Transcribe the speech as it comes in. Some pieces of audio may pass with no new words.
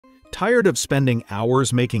Tired of spending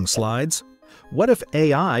hours making slides? What if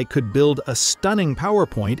AI could build a stunning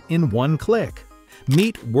PowerPoint in one click?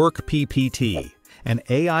 Meet Workppt, an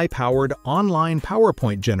AI-powered online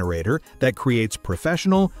PowerPoint generator that creates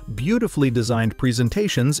professional, beautifully designed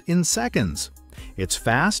presentations in seconds. It's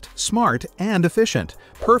fast, smart, and efficient,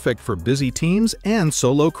 perfect for busy teams and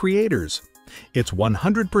solo creators. It's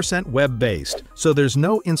 100% web-based, so there's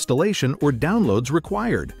no installation or downloads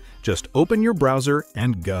required. Just open your browser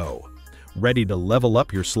and go. Ready to level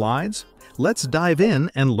up your slides? Let's dive in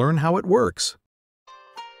and learn how it works.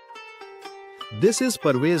 This is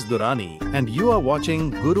Parvez Durrani, and you are watching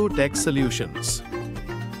gurrutechsolutions.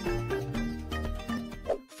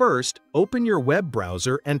 First, open your web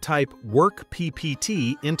browser and type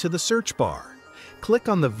Workppt into the search bar. Click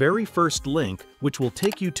on the very first link, which will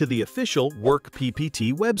take you to the official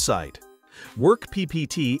Workppt website.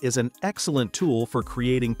 Workppt is an excellent tool for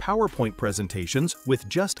creating PowerPoint presentations with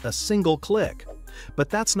just a single click. But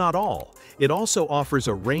that's not all. It also offers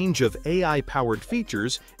a range of AI-powered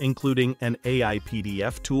features, including an AI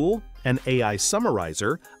PDF tool, an AI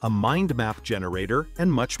summarizer, a mind map generator,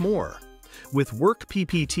 and much more. With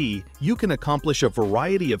Workppt, you can accomplish a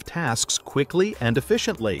variety of tasks quickly and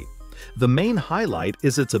efficiently. The main highlight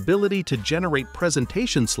is its ability to generate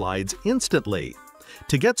presentation slides instantly.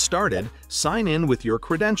 To get started, sign in with your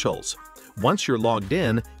credentials. Once you're logged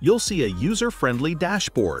in, you'll see a user-friendly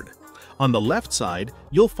dashboard. On the left side,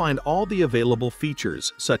 you'll find all the available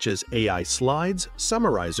features, such as AI slides,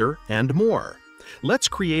 summarizer, and more. Let's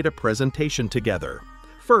create a presentation together.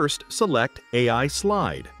 First, select AI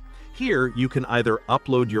slide. Here, you can either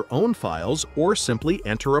upload your own files or simply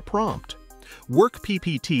enter a prompt.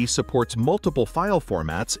 Workppt supports multiple file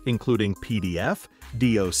formats, including PDF,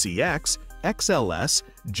 docx, XLS,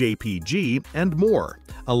 JPG, and more,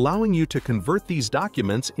 allowing you to convert these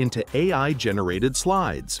documents into AI-generated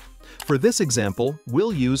slides. For this example,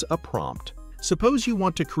 we'll use a prompt. Suppose you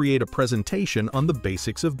want to create a presentation on the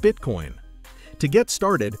basics of Bitcoin. To get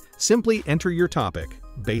started, simply enter your topic,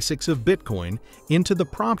 Basics of Bitcoin, into the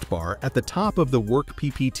prompt bar at the top of the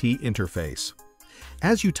Workppt interface.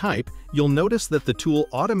 As you type, you'll notice that the tool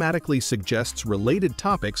automatically suggests related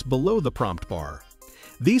topics below the prompt bar.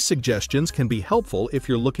 These suggestions can be helpful if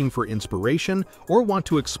you're looking for inspiration or want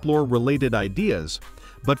to explore related ideas,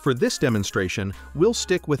 but for this demonstration, we'll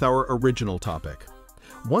stick with our original topic.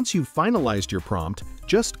 Once you've finalized your prompt,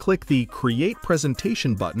 just click the Create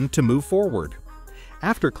Presentation button to move forward.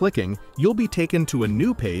 After clicking, you'll be taken to a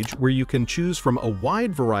new page where you can choose from a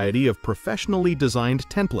wide variety of professionally designed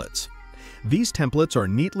templates. These templates are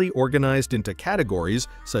neatly organized into categories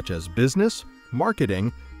such as business,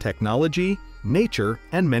 marketing, technology, nature,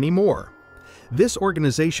 and many more. This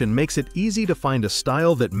organization makes it easy to find a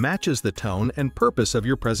style that matches the tone and purpose of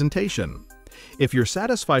your presentation. If you're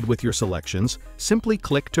satisfied with your selections, simply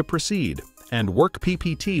click to proceed, and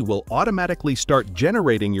Workppt will automatically start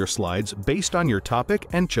generating your slides based on your topic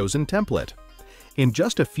and chosen template. In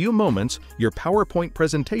just a few moments, your PowerPoint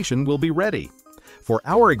presentation will be ready. For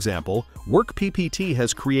our example, Workppt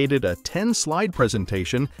has created a 10-slide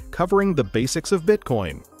presentation covering the basics of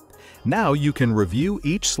Bitcoin. Now you can review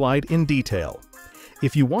each slide in detail.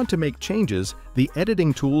 If you want to make changes, the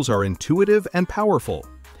editing tools are intuitive and powerful.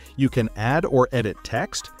 You can add or edit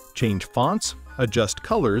text, change fonts, adjust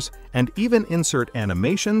colors, and even insert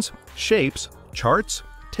animations, shapes, charts,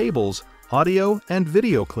 tables, audio, and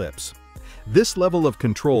video clips. This level of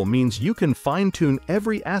control means you can fine-tune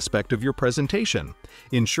every aspect of your presentation,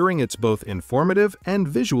 ensuring it's both informative and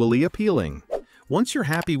visually appealing. Once you're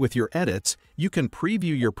happy with your edits, you can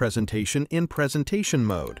preview your presentation in presentation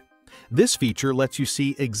mode. This feature lets you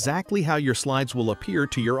see exactly how your slides will appear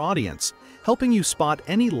to your audience, helping you spot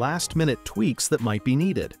any last-minute tweaks that might be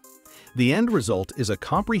needed. The end result is a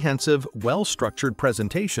comprehensive, well-structured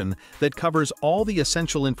presentation that covers all the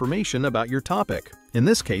essential information about your topic, in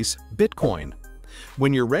this case, Bitcoin.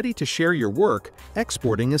 When you're ready to share your work,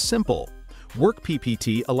 exporting is simple.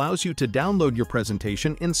 Workppt allows you to download your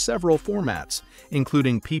presentation in several formats,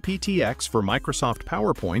 including PPTX for Microsoft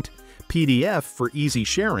PowerPoint, PDF for easy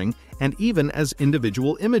sharing, and even as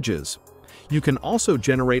individual images. You can also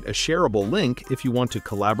generate a shareable link if you want to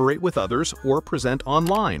collaborate with others or present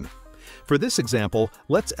online. For this example,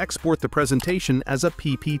 let's export the presentation as a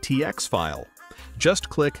PPTX file. Just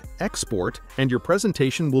click Export and your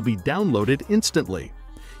presentation will be downloaded instantly.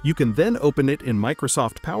 You can then open it in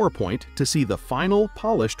Microsoft PowerPoint to see the final,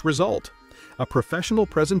 polished result, a professional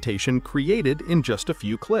presentation created in just a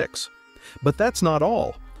few clicks. But that's not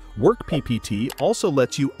all. Workppt also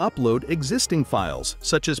lets you upload existing files,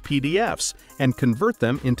 such as PDFs, and convert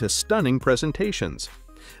them into stunning presentations.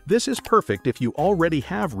 This is perfect if you already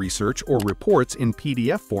have research or reports in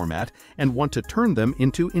PDF format and want to turn them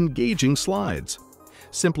into engaging slides.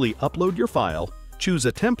 Simply upload your file, choose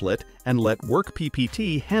a template, and let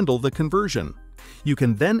Workppt handle the conversion. You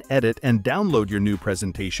can then edit and download your new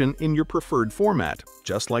presentation in your preferred format,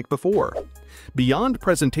 just like before. Beyond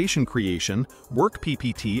presentation creation,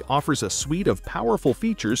 Workppt offers a suite of powerful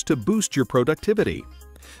features to boost your productivity.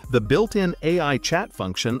 The built-in AI chat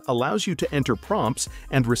function allows you to enter prompts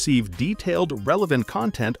and receive detailed, relevant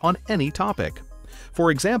content on any topic.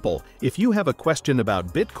 For example, if you have a question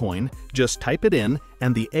about Bitcoin, just type it in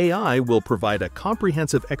and the AI will provide a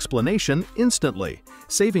comprehensive explanation instantly,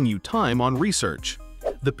 saving you time on research.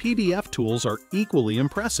 The PDF tools are equally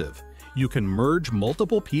impressive. You can merge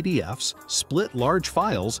multiple PDFs, split large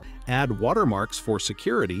files, add watermarks for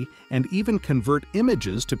security, and even convert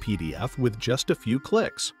images to PDF with just a few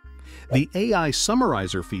clicks. The AI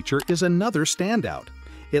Summarizer feature is another standout.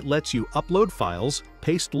 It lets you upload files,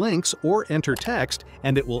 paste links, or enter text,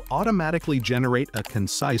 and it will automatically generate a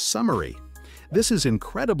concise summary. This is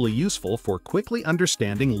incredibly useful for quickly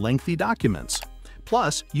understanding lengthy documents.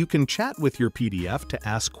 Plus, you can chat with your PDF to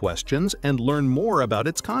ask questions and learn more about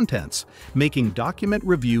its contents, making document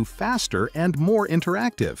review faster and more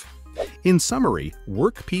interactive. In summary,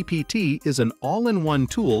 Workppt is an all-in-one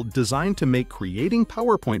tool designed to make creating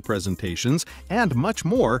PowerPoint presentations and much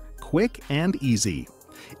more quick and easy.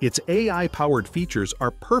 Its AI-powered features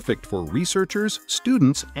are perfect for researchers,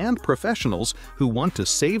 students, and professionals who want to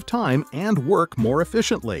save time and work more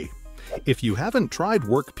efficiently. If you haven't tried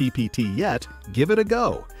Workppt yet, give it a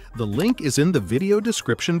go. The link is in the video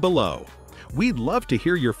description below. We'd love to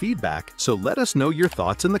hear your feedback, so let us know your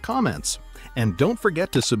thoughts in the comments. And don't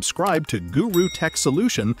forget to subscribe to Guru Tech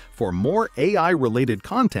Solution for more AI-related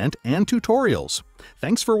content and tutorials.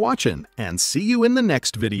 Thanks for watching, and see you in the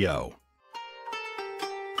next video.